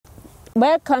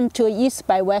Welcome to East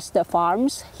by West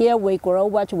Farms. Here we grow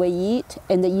what we eat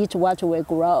and eat what we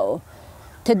grow.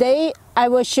 Today I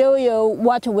will show you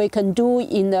what we can do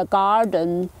in the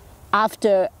garden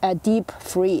after a deep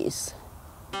freeze.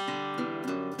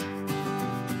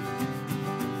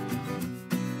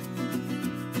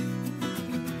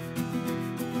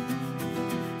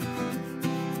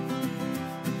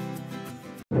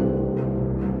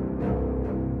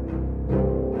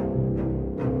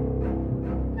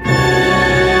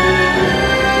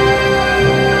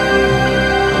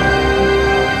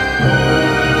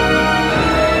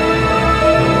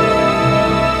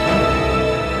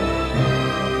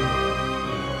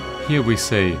 Here we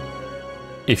say,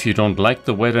 if you don't like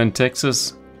the weather in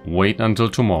Texas, wait until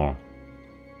tomorrow.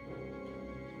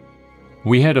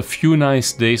 We had a few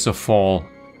nice days of fall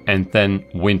and then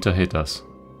winter hit us.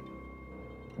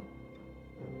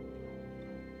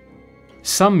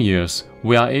 Some years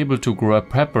we are able to grow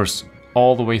peppers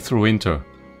all the way through winter,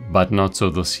 but not so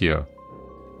this year.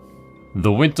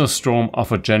 The winter storm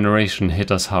of a generation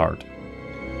hit us hard.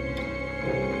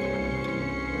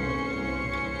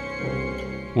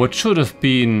 What should have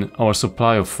been our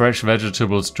supply of fresh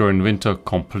vegetables during winter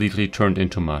completely turned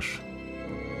into mush.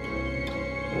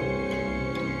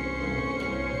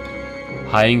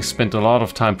 Hying spent a lot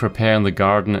of time preparing the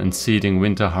garden and seeding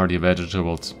winter hardy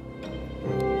vegetables.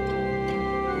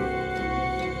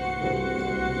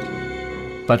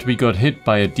 But we got hit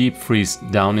by a deep freeze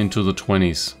down into the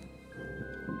 20s.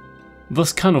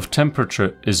 This kind of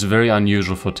temperature is very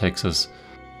unusual for Texas.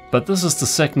 But this is the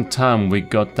second time we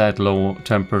got that low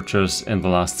temperatures in the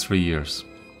last 3 years.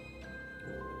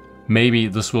 Maybe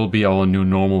this will be our new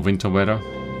normal winter weather.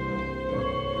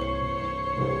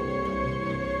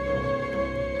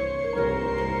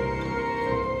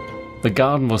 The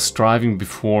garden was thriving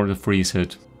before the freeze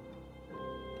hit.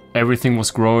 Everything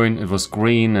was growing, it was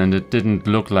green and it didn't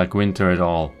look like winter at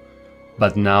all.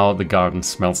 But now the garden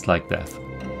smells like death.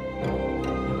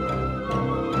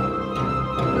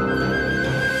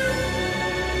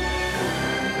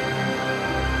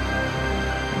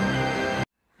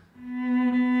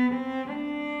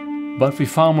 But we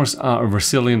farmers are a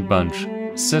resilient bunch.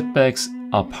 Setbacks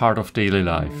are part of daily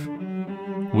life.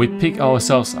 We pick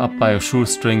ourselves up by our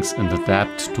shoestrings and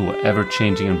adapt to an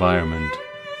ever-changing environment.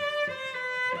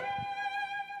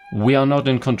 We are not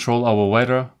in control of our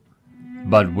weather,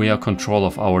 but we are in control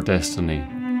of our destiny.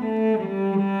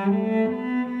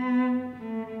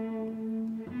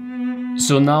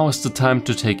 So now is the time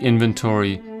to take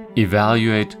inventory,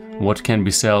 evaluate what can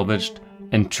be salvaged,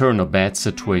 and turn a bad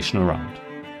situation around.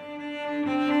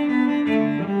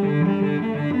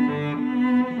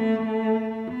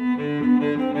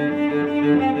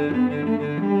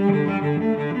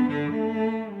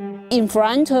 In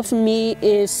front of me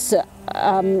is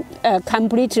a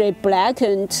completely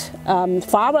blackened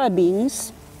fava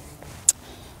beans,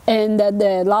 and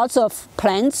there are lots of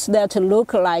plants that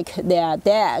look like they are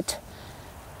dead.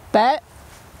 But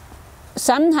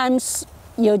sometimes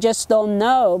you just don't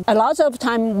know. A lot of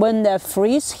time when the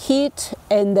freeze hit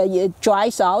and it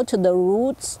dries out the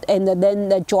roots, and then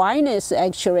the dryness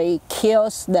actually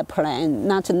kills the plant,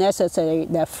 not necessarily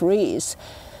the freeze.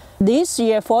 This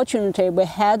year, fortunately, we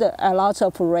had a lot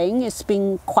of rain. It's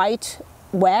been quite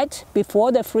wet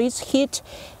before the freeze hit,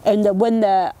 and when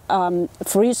the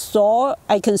freeze thaw,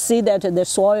 I can see that the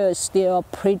soil is still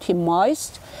pretty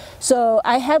moist. So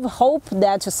I have hope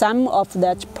that some of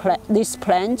this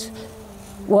plant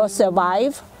will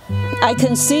survive. I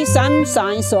can see some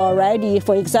signs already.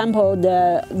 For example,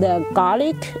 the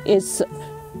garlic is,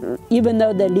 even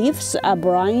though the leaves are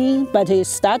browning, but it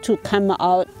starts to come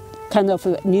out kind of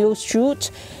a new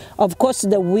shoot. Of course,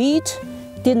 the wheat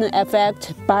didn't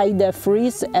affect by the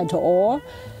freeze at all.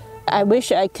 I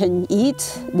wish I can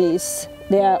eat these.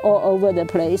 They are all over the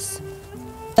place.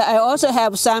 I also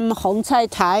have some hong cai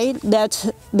tai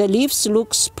that the leaves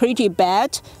looks pretty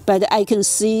bad, but I can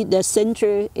see the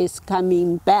center is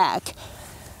coming back.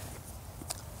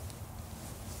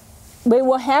 We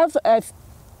will have a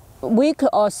week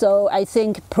or so, I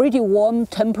think, pretty warm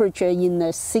temperature in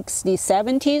the 60s,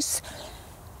 70s.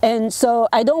 And so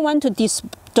I don't want to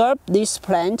disturb this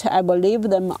plant. I will leave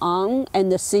them on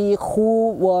and see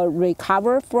who will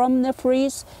recover from the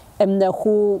freeze and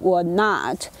who will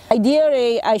not.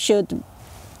 Ideally, I should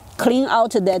clean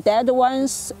out the dead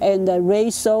ones and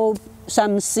resow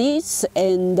some seeds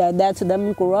and let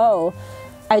them grow.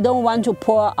 I don't want to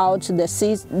pour out the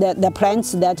seeds, the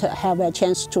plants that have a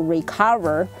chance to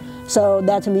recover. So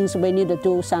that means we need to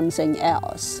do something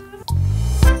else.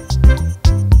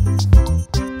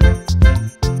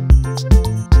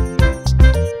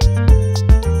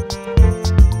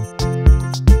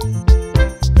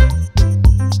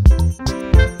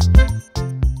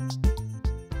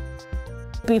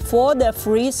 before the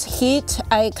freeze hit,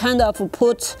 I kind of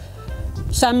put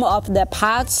some of the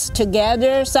parts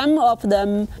together. Some of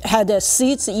them had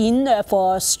seeds in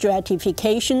for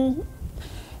stratification,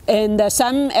 and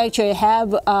some actually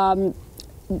have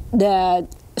the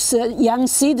young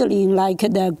seedling like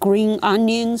the green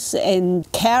onions and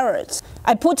carrots.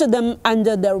 I put them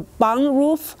under the barn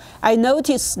roof. I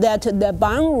noticed that the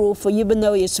barn roof, even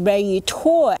though it's very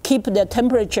tall, keep the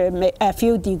temperature a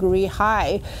few degrees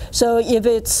high. So if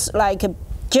it's like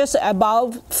just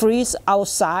above freeze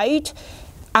outside,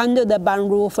 under the barn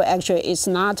roof actually it's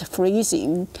not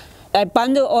freezing. I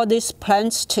bundle all these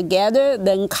plants together,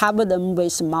 then cover them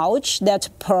with mulch that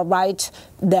provide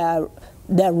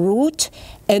the root,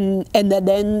 and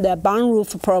then the barn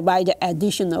roof provide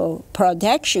additional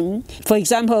protection. For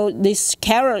example, these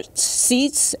carrot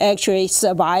seeds actually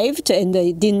survived and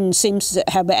they didn't seem to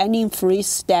have any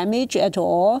freeze damage at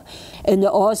all. And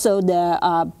also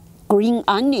the green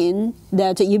onion,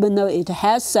 that even though it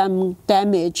has some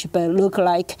damage, but look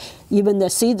like even the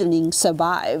seedling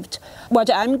survived. What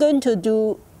I'm going to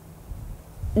do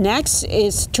next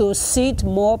is to seed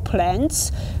more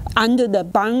plants under the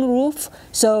barn roof.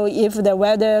 So if the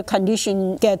weather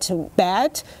condition gets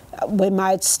bad, we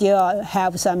might still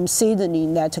have some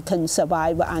seedling that can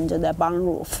survive under the barn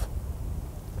roof.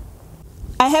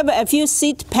 I have a few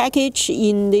seed package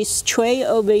in this tray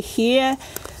over here.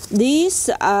 These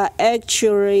are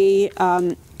actually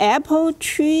apple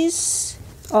trees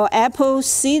or apple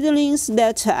seedlings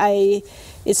that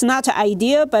it's not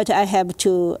ideal, but I have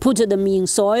to put them in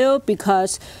soil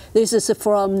because this is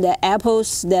from the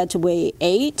apples that we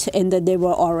ate and they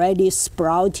were already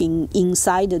sprouting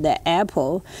inside the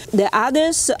apple. The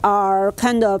others are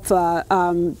kind of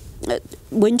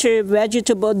winter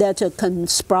vegetable that can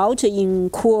sprout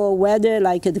in cool weather,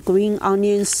 like the green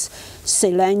onions,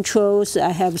 cilantros.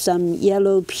 I have some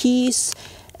yellow peas.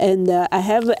 And I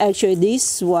have actually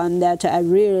this one that I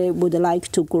really would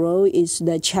like to grow is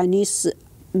the Chinese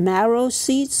marrow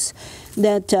seeds.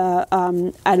 That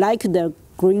I like the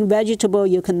green vegetable.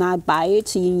 You cannot buy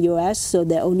it in US, so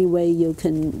the only way you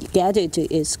can get it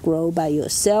is grow by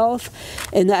yourself.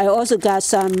 And I also got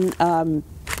some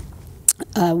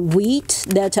wheat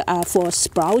that are for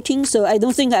sprouting, so I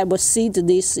don't think I will seed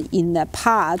this in the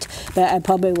pot, but I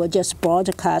probably will just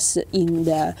broadcast in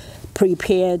the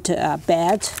prepared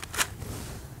bed.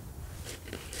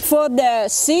 For the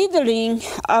seedling,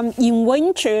 in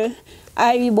winter,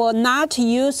 I will not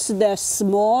use the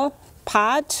small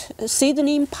pot,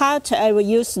 seedling pot. I will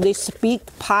use this big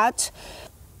pot.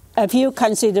 A few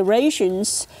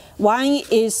considerations. One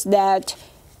is that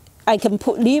I can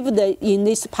leave in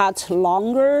this pot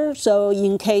longer, so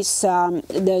in case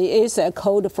there is a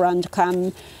cold front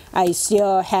come, I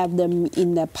still have them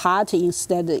in the pot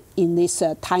instead in this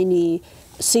tiny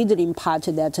seedling pot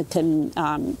that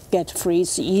can get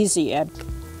freeze easier.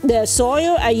 The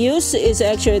soil I use is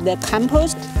actually the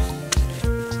compost.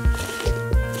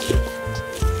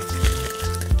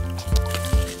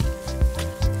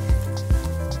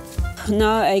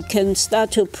 Now I can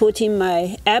start to put in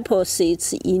my apple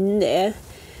seeds in there.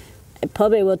 I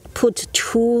probably will put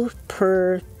 2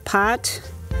 per pot.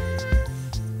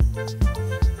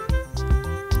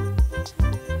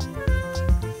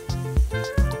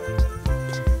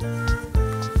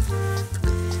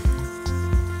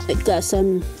 I got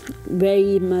some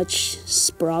very much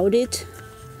sprouted.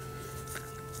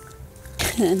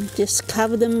 And just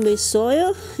cover them with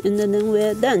soil and then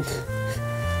we're done.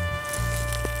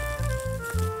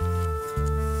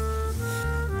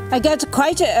 I got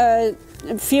quite a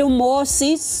few more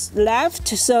seeds left,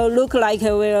 so look like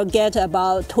we'll get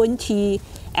about 20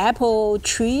 apple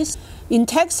trees. In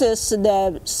Texas,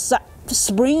 the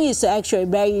spring is actually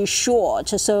very short,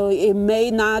 so it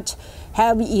may not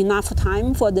have enough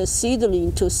time for the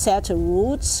seedling to set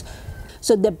roots.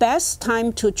 So the best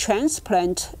time to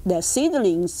transplant the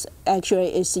seedlings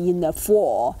actually is in the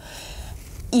fall.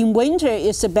 In winter,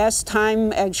 it's the best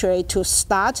time actually to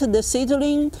start the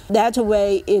seedling. That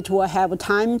way it will have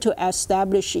time to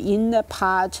establish in the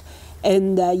pot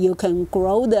and you can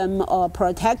grow them or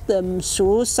protect them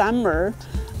through summer.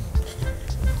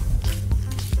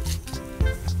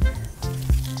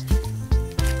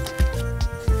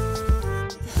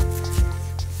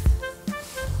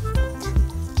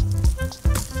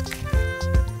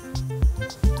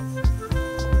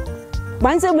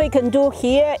 One thing we can do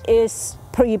here is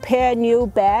prepare new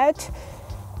bed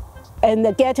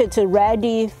and get it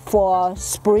ready for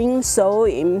spring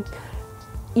sowing.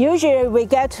 Usually we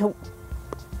get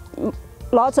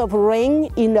lots of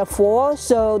rain in the fall,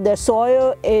 so the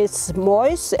soil is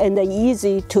moist and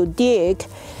easy to dig.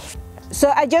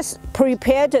 So I just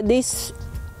prepared this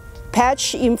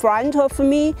patch in front of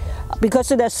me, because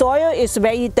the soil is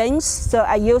very dense, so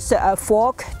I use a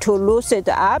fork to loosen it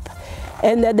up.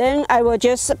 And then I will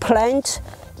just plant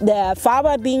the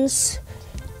fava beans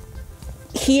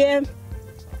here.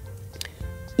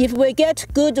 If we get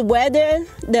good weather,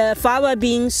 the fava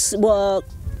beans will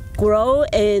grow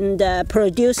and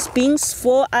produce beans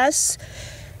for us.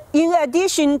 In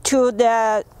addition to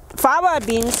the fava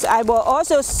beans, I will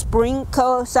also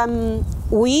sprinkle some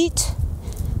wheat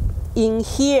in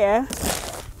here.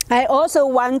 I also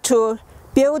want to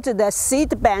build the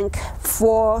seed bank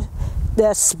for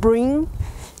the spring.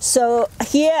 So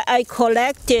here I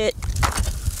collected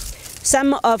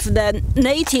some of the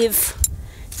native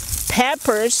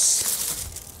peppers.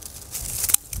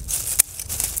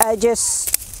 I just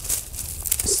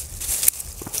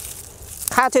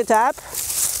cut it up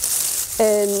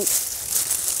and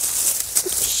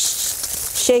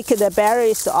shake the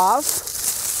berries off.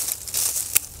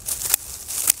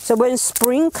 So when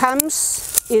spring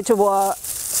comes, it will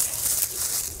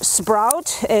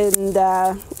sprout and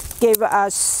give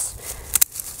us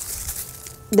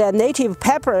the native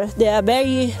pepper. They are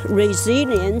very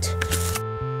resilient.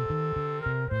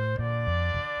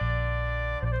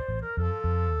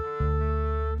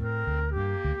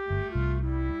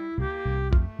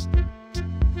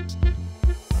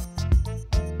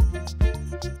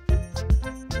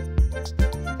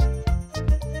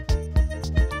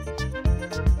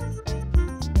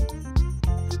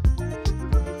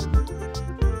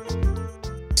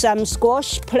 Some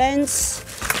squash plants,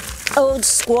 old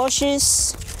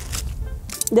squashes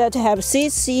that have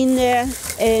seeds in there,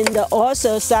 and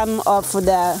also some of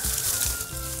the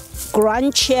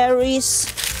ground cherries.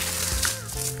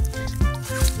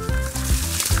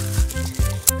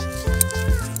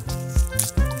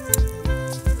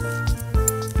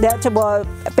 That will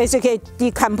basically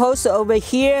decompose over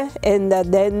here and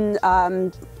then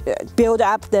build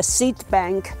up the seed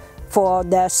bank for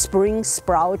the spring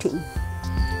sprouting.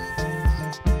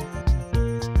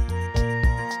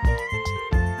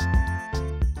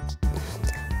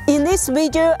 In this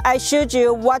video, I showed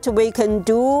you what we can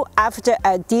do after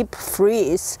a deep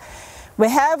freeze. We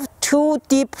have 2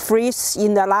 deep freezes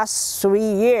in the last 3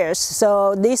 years,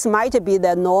 so this might be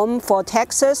the norm for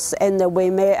Texas, and we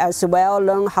may as well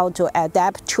learn how to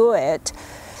adapt to it.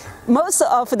 Most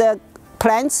of the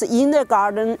plants in the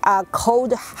garden are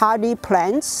cold hardy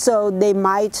plants, so they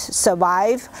might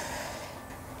survive.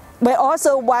 We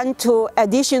also want to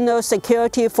additional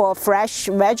security for fresh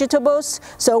vegetables,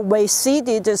 so we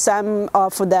seeded some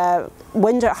of the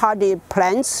winter hardy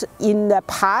plants in the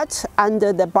pot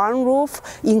under the barn roof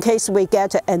in case we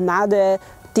get another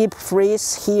deep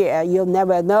freeze here. You'll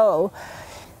never know.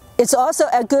 It's also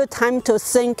a good time to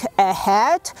think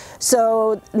ahead,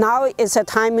 so now is a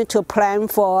time to plan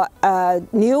for a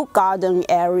new garden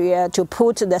area to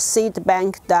put the seed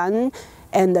bank done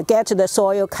and get the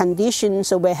soil conditions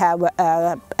so we have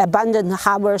abundant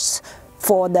harvest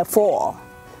for the fall.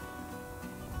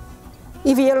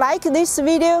 If you like this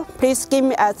video, please give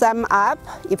me a thumb up.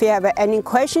 If you have any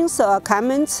questions or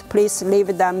comments, please leave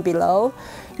it down below.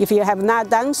 If you have not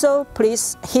done so,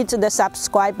 please hit the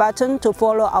subscribe button to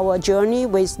follow our journey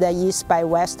with the East by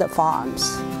West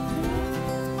Farms.